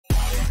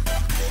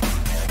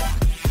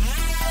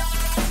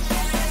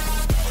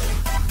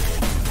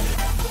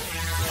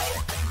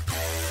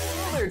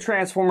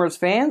Transformers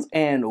fans,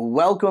 and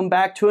welcome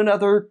back to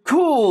another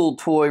cool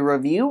toy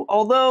review.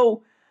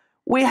 Although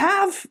we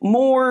have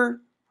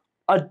more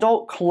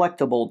adult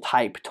collectible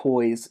type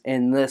toys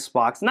in this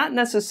box, not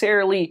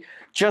necessarily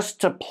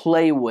just to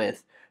play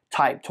with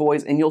type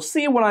toys, and you'll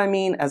see what I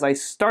mean as I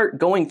start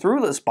going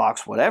through this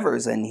box.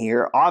 Whatever's in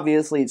here,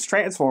 obviously it's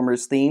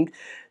Transformers themed,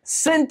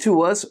 sent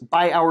to us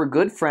by our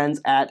good friends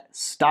at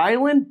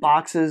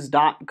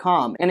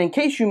StylinBoxes.com. And in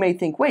case you may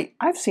think, wait,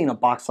 I've seen a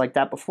box like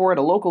that before at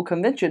a local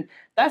convention,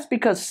 that's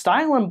because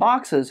Stylin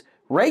Boxes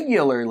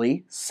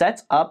regularly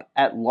sets up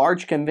at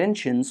large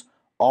conventions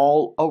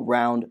all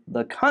around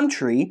the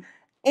country,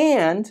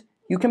 and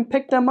you can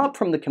pick them up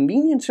from the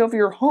convenience of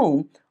your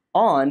home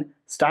on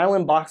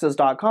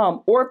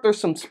StylinBoxes.com, or if there's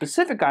some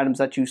specific items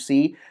that you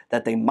see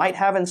that they might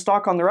have in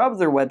stock on their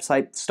other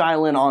website,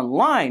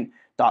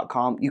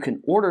 StylinOnline.com, you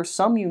can order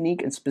some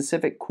unique and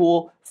specific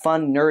cool,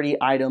 fun, nerdy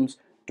items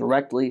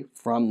directly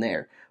from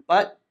there.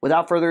 But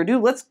without further ado,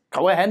 let's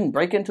go ahead and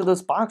break into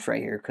this box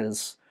right here,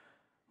 because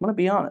I'm going to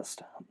be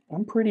honest,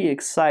 I'm pretty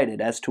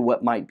excited as to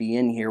what might be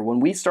in here.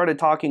 When we started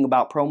talking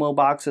about promo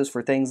boxes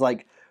for things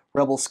like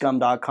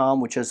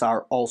RebelScum.com, which is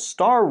our all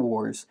Star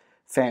Wars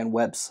fan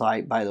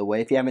website, by the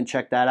way, if you haven't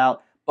checked that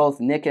out, both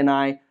Nick and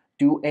I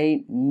do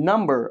a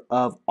number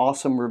of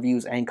awesome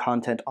reviews and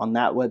content on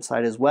that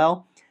website as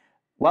well.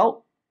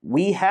 Well,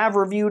 we have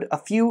reviewed a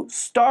few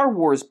Star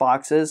Wars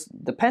boxes.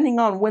 Depending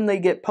on when they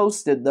get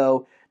posted,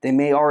 though, they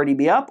may already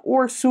be up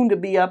or soon to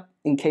be up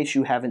in case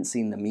you haven't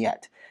seen them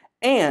yet.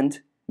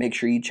 And make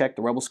sure you check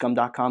the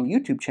RebelScum.com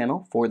YouTube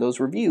channel for those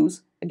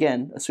reviews,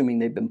 again, assuming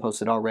they've been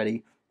posted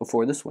already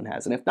before this one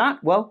has. And if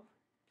not, well,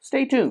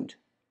 stay tuned.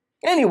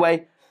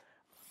 Anyway,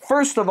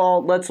 first of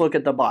all, let's look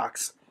at the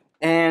box.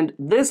 And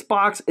this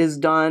box is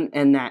done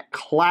in that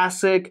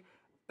classic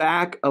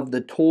back of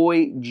the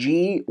toy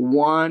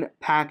G1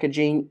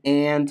 packaging,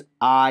 and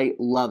I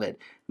love it.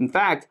 In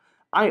fact,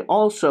 I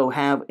also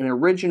have an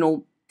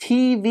original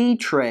TV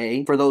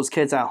tray for those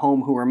kids at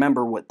home who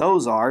remember what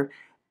those are,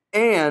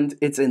 and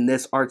it's in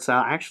this art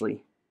style.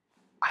 Actually,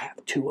 I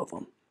have two of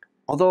them.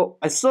 Although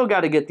I still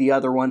got to get the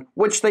other one,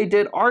 which they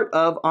did art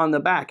of on the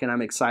back, and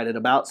I'm excited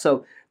about.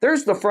 So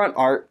there's the front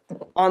art.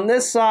 On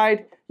this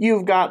side,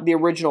 you've got the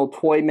original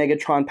toy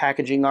Megatron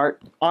packaging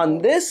art. On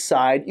this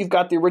side, you've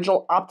got the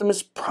original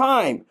Optimus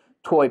Prime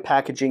toy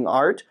packaging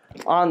art.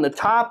 On the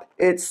top,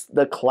 it's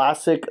the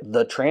classic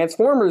The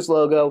Transformers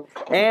logo.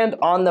 And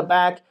on the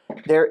back,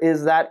 there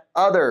is that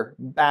other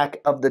back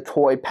of the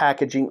toy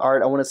packaging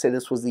art. I want to say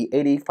this was the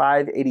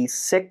 85,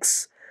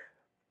 86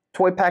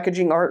 toy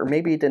packaging art, or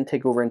maybe it didn't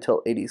take over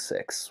until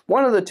 86.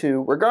 One of the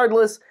two.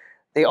 Regardless,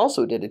 they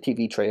also did a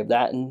TV tray of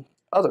that and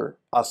other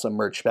awesome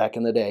merch back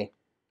in the day.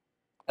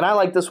 And I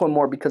like this one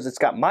more because it's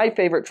got my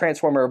favorite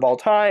Transformer of all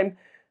time,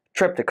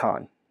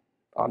 Trypticon,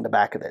 on the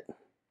back of it.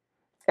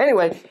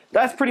 Anyway,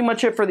 that's pretty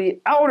much it for the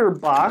outer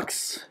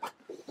box.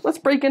 Let's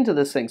break into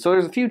this thing. So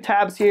there's a few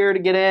tabs here to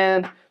get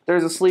in.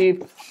 There's a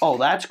sleeve. Oh,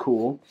 that's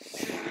cool.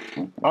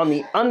 On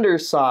the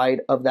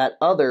underside of that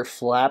other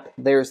flap,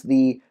 there's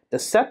the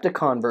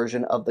Decepticon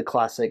version of the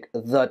classic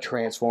The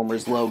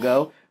Transformers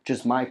logo, which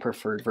is my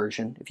preferred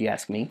version, if you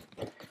ask me.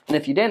 And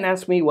if you didn't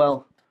ask me,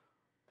 well,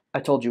 I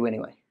told you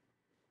anyway.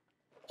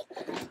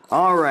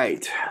 All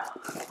right.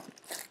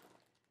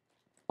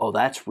 Oh,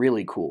 that's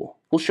really cool.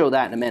 We'll show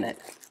that in a minute.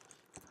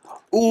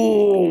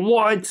 Ooh,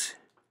 what?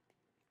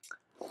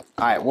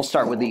 All right, we'll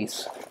start with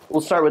these.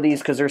 We'll start with these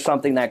because there's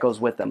something that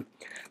goes with them.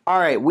 All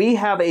right, we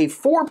have a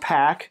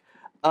 4-pack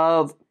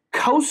of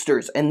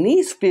coasters, and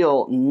these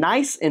feel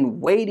nice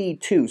and weighty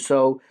too.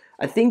 So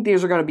I think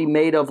these are going to be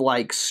made of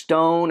like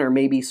stone or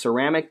maybe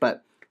ceramic,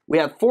 but we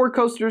have 4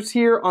 coasters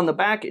here on the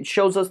back. It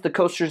shows us the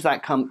coasters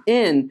that come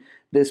in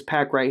this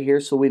pack right here.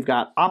 So we've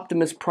got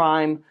Optimus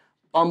Prime,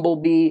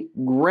 Bumblebee,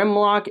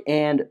 Grimlock,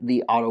 and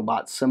the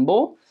Autobot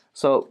symbol.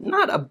 So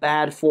not a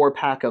bad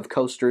 4-pack of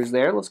coasters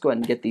there. Let's go ahead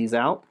and get these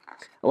out.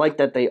 I like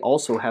that they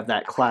also have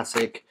that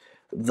classic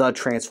The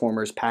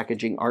Transformers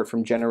packaging art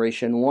from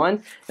Generation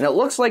 1. And it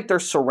looks like they're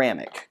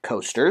ceramic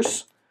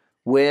coasters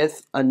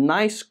with a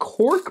nice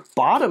cork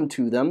bottom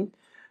to them.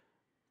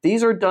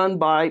 These are done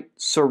by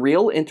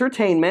Surreal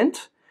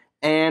Entertainment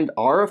and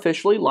are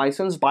officially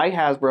licensed by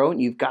Hasbro.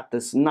 And you've got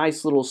this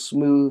nice little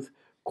smooth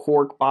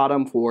cork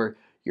bottom for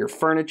your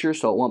furniture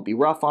so it won't be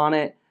rough on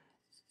it.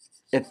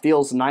 It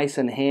feels nice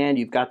in hand.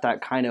 You've got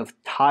that kind of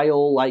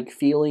tile-like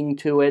feeling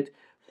to it.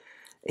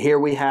 Here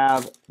we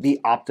have the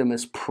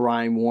Optimus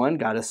Prime one.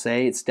 Gotta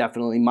say, it's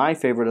definitely my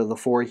favorite of the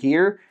 4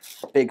 here.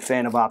 Big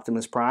fan of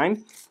Optimus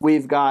Prime.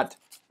 We've got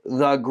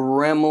the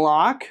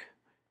Grimlock,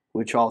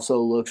 which also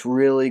looks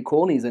really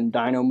cool, and he's in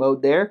Dino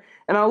mode there.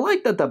 And I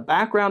like that the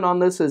background on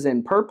this is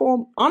in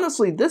purple.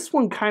 Honestly, this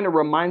one kind of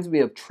reminds me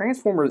of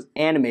Transformers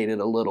Animated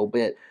a little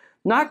bit.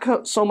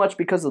 Not so much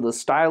because of the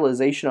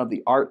stylization of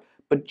the art,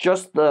 but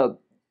just the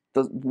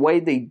way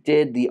they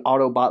did the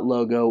Autobot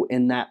logo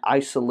in that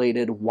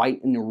isolated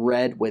white and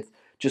red with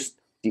just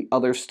the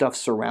other stuff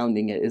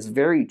surrounding it is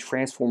very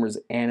Transformers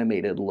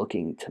Animated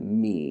looking to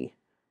me.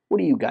 What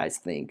do you guys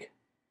think?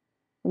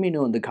 Let me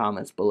know in the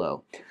comments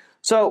below.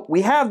 So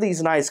we have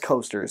these nice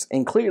coasters,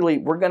 and clearly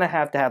we're going to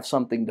have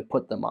something to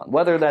put them on,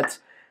 whether that's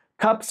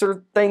cups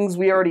or things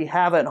we already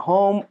have at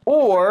home,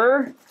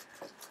 or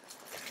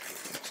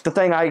the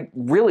thing I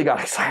really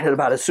got excited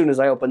about as soon as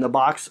I opened the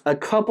box, a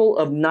couple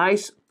of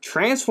nice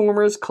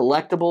Transformers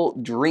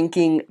collectible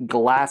drinking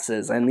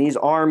glasses. And these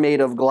are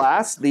made of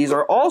glass. These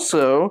are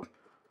also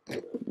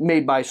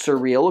made by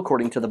Surreal,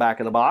 according to the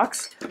back of the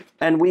box.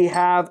 And we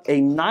have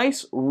a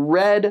nice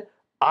red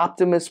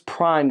Optimus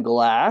Prime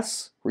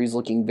glass, where he's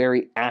looking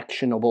very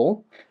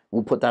actionable.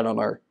 We'll put that on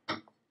our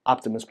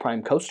Optimus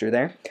Prime coaster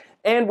there.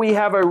 And we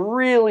have a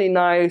really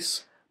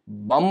nice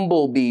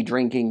Bumblebee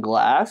drinking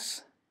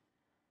glass,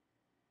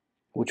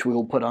 which we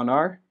will put on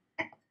our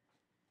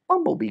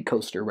Bumblebee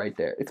coaster right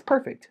there. It's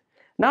perfect.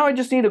 Now I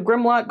just need a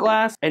Grimlock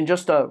glass and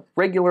just a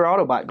regular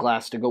Autobot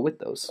glass to go with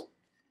those.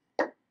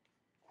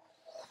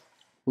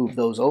 Move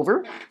those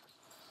over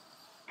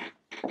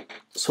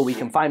so we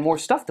can find more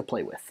stuff to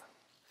play with.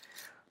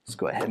 Let's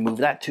go ahead and move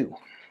that too.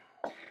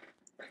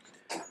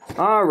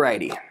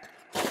 Alrighty.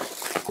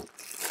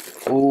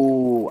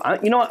 Oh,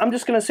 you know what? I'm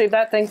just going to save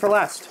that thing for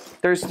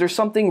last. There's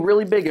something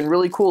really big and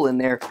really cool in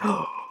there.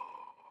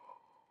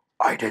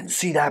 I didn't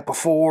see that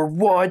before.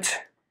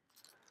 What?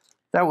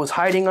 That was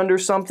hiding under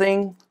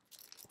something?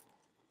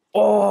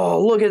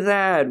 Oh, look at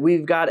that.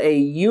 We've got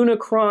a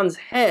Unicron's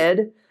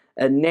head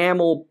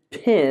enamel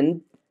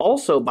pin,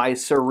 also by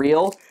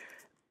Surreal.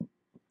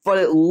 But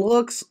it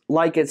looks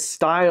like it's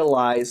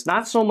stylized,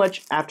 not so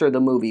much after the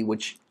movie,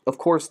 which, of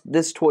course,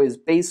 this toy is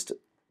based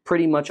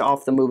pretty much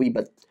off the movie,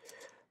 but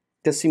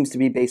this seems to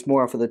be based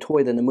more off of the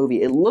toy than the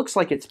movie. It looks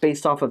like it's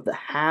based off of the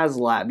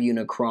HasLab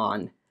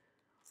Unicron.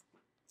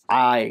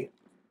 I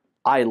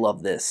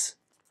love this.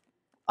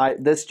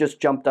 This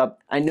just jumped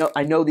up. I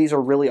know these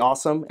are really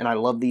awesome, and I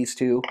love these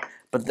too,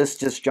 but this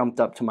just jumped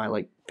up to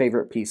my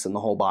favorite piece in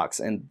the whole box,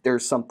 and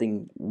there's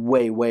something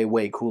way, way,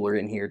 way cooler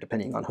in here,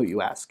 depending on who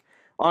you ask.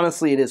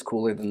 Honestly, it is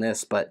cooler than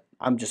this, but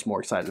I'm just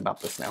more excited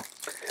about this now.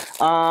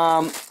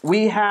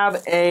 We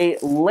have a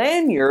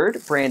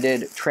lanyard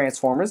branded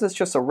Transformers. It's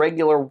just a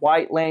regular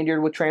white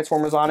lanyard with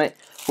Transformers on it.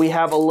 We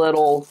have a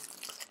little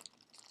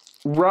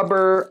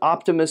rubber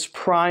Optimus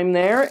Prime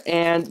there,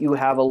 and you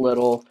have a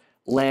little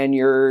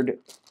lanyard,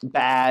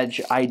 badge,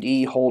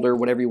 ID holder,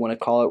 whatever you want to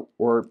call it,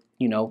 or,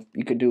 you know,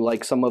 you could do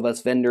like some of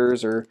us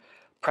vendors or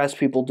press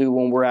people do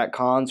when we're at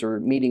cons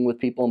or meeting with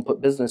people and put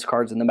business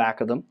cards in the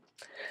back of them.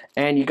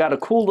 And you got a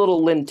cool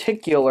little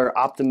lenticular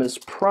Optimus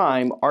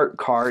Prime art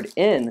card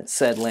in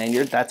said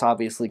lanyard. That's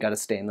obviously got to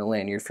stay in the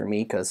lanyard for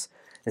me because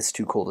it's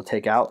too cool to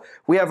take out.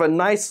 We have a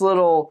nice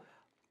little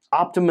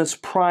Optimus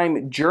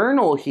Prime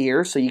journal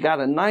here. So you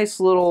got a nice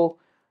little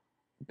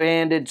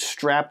banded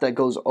strap that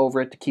goes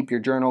over it to keep your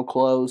journal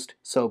closed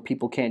so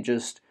people can't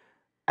just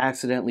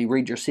accidentally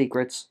read your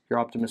secrets, your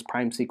Optimus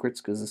Prime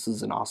secrets, because this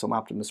is an awesome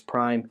Optimus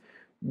Prime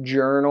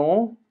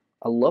journal.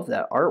 I love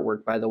that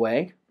artwork, by the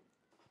way.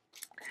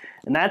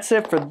 And that's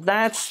it for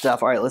that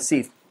stuff. All right, let's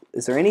see.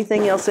 Is there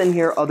anything else in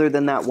here other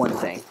than that one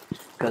thing?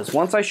 Because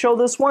once I show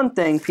this one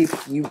thing, people,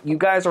 you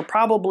guys are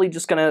probably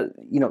just gonna,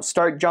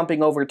 start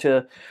jumping over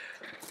to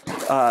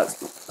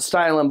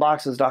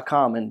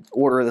stylinboxes.com and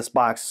order this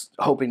box,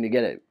 hoping to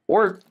get it,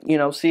 or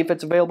see if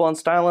it's available on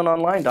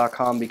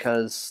stylinonline.com.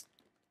 Because,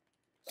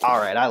 all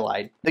right, I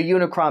lied. The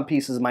Unicron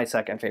piece is my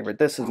second favorite.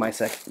 This is my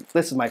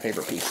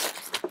favorite piece.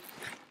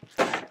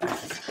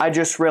 I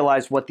just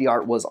realized what the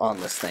art was on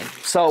this thing.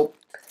 So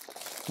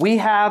we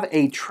have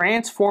a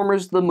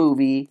Transformers the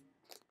Movie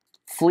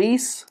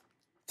fleece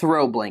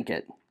throw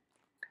blanket.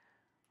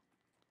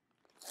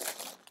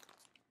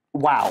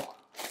 Wow.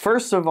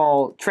 First of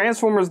all,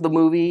 Transformers the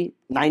Movie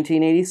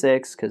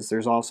 1986, because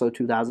there's also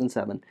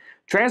 2007.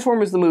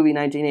 Transformers the Movie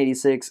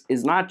 1986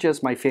 is not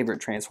just my favorite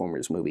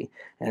Transformers movie.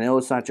 And I know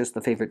it's not just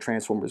the favorite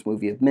Transformers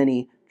movie of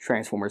many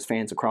Transformers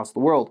fans across the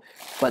world,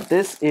 but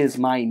this is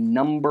my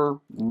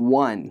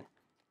 #1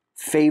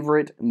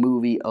 favorite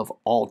movie of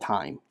all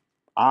time.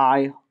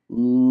 I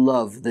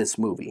love this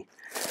movie.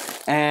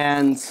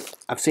 And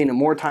I've seen it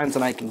more times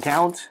than I can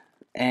count.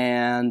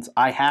 And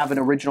I have an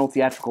original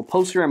theatrical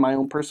poster in my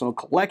own personal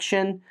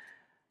collection.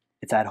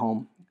 It's at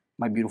home.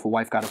 My beautiful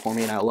wife got it for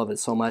me, and I love it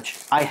so much.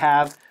 I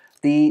have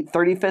the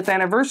 35th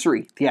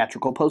anniversary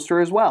theatrical poster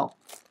as well.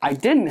 I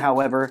didn't,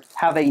 however,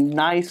 have a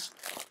nice,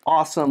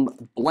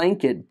 awesome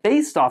blanket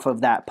based off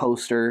of that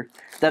poster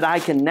that I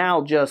can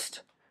now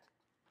just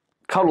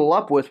cuddle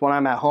up with when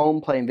I'm at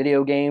home playing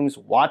video games,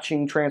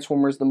 watching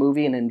Transformers the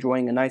Movie, and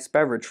enjoying a nice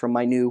beverage from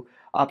my new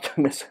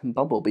Optimus and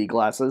Bumblebee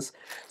glasses.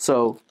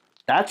 So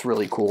that's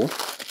really cool.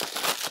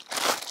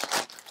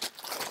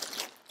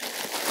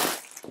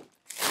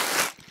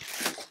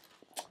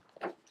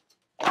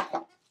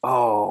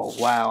 Oh,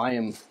 wow, I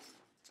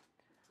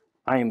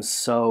am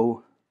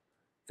so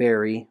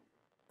very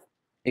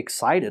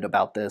excited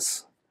about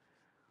this.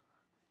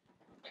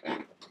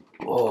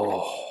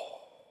 Oh.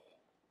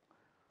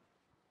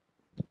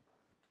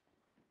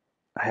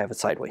 I have it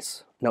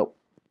sideways. Nope.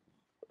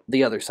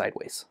 The other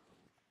sideways.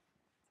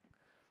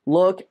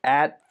 Look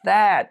at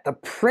that. The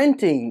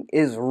printing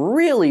is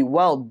really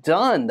well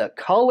done. The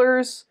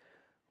colors,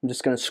 I'm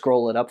just going to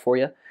scroll it up for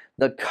you.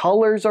 The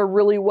colors are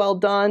really well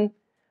done.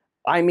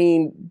 I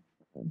mean,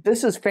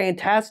 this is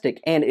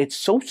fantastic, and it's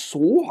so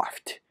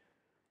soft.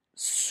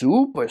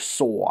 Super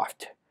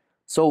soft.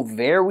 So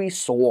very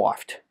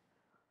soft.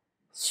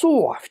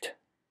 Soft.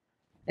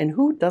 And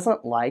who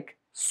doesn't like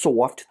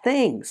soft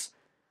things?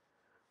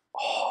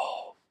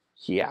 Oh,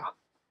 yeah.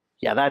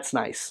 Yeah, that's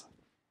nice.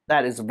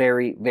 That is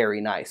very,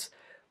 very nice.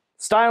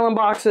 Stylin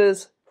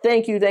boxes,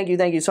 thank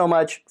you so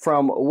much.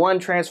 From one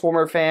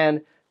Transformer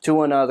fan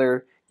to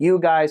another, you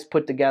guys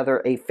put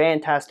together a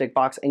fantastic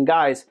box. And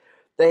guys,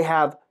 they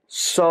have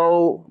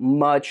so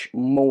much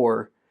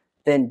more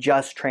than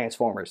just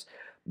Transformers.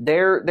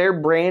 Their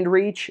brand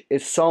reach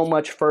is so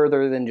much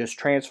further than just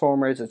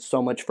Transformers. It's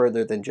so much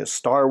further than just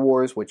Star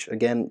Wars, which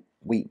again,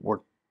 we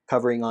were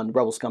covering on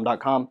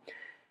rebelscum.com.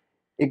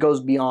 It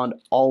goes beyond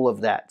all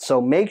of that. So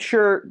make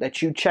sure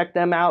that you check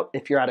them out.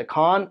 If you're at a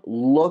con,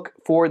 look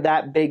for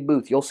that big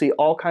booth. You'll see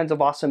all kinds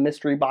of awesome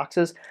mystery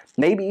boxes,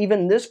 maybe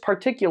even this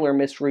particular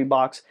mystery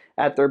box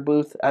at their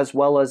booth, as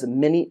well as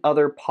many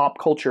other pop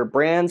culture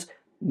brands,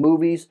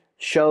 movies,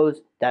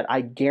 shows that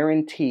I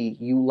guarantee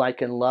you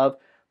like and love.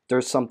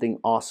 There's something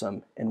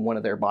awesome in one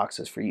of their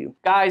boxes for you.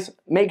 Guys,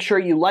 make sure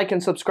you like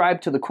and subscribe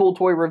to the Cool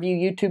Toy Review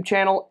YouTube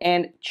channel,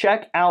 and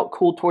check out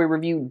Cool Toy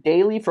Review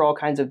daily for all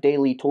kinds of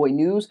daily toy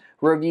news,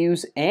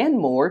 reviews, and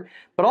more.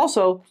 But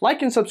also,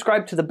 like and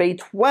subscribe to the Bay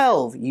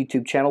 12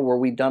 YouTube channel, where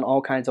we've done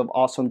all kinds of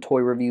awesome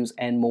toy reviews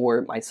and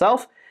more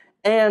myself.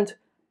 And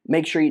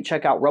make sure you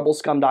check out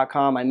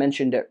rebelscum.com. I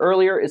mentioned it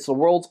earlier. It's the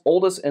world's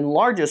oldest and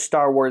largest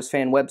Star Wars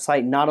fan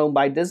website not owned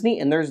by Disney,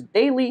 and there's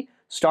daily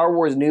Star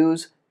Wars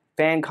news,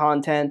 fan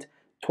content,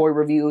 toy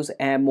reviews,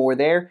 and more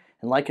there.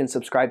 And like and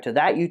subscribe to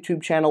that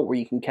YouTube channel, where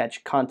you can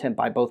catch content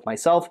by both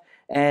myself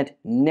and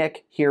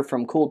Nick here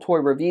from Cool Toy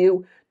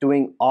Review,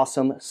 doing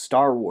awesome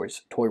Star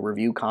Wars toy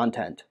review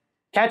content.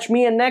 Catch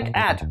me and Nick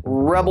at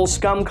Rebel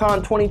ScumCon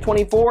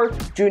 2024,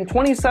 June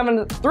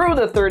 27th through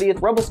the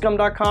 30th.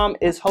 Rebelscum.com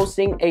is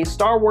hosting a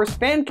Star Wars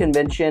fan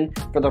convention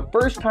for the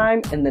first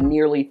time in the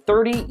nearly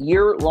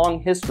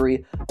 30-year-long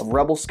history of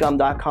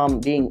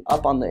Rebelscum.com being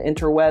up on the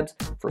interwebs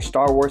for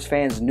Star Wars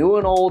fans new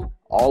and old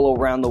all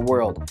around the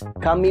world.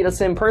 Come meet us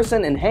in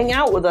person and hang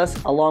out with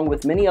us, along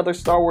with many other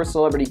Star Wars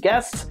celebrity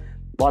guests.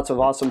 Lots of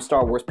awesome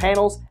Star Wars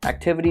panels,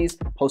 activities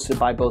hosted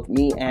by both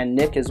me and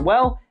Nick as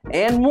well,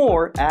 and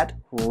more at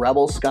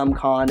Rebel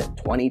ScumCon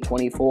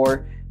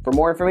 2024. For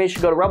more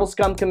information, go to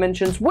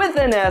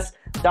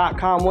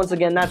rebelscumconventions.com. Once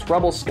again, that's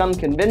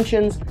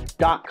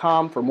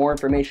rebelscumconventions.com for more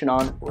information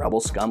on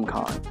Rebel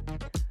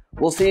ScumCon.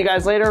 We'll see you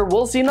guys later.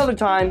 We'll see you another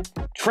time.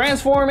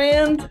 Transform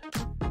and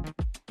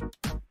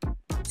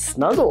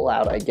snuggle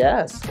out, I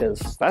guess,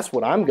 because that's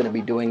what I'm going to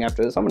be doing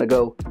after this. I'm going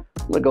to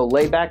go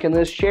lay back in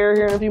this chair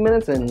here in a few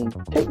minutes and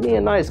take me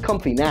a nice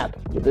comfy nap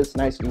with this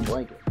nice new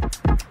blanket.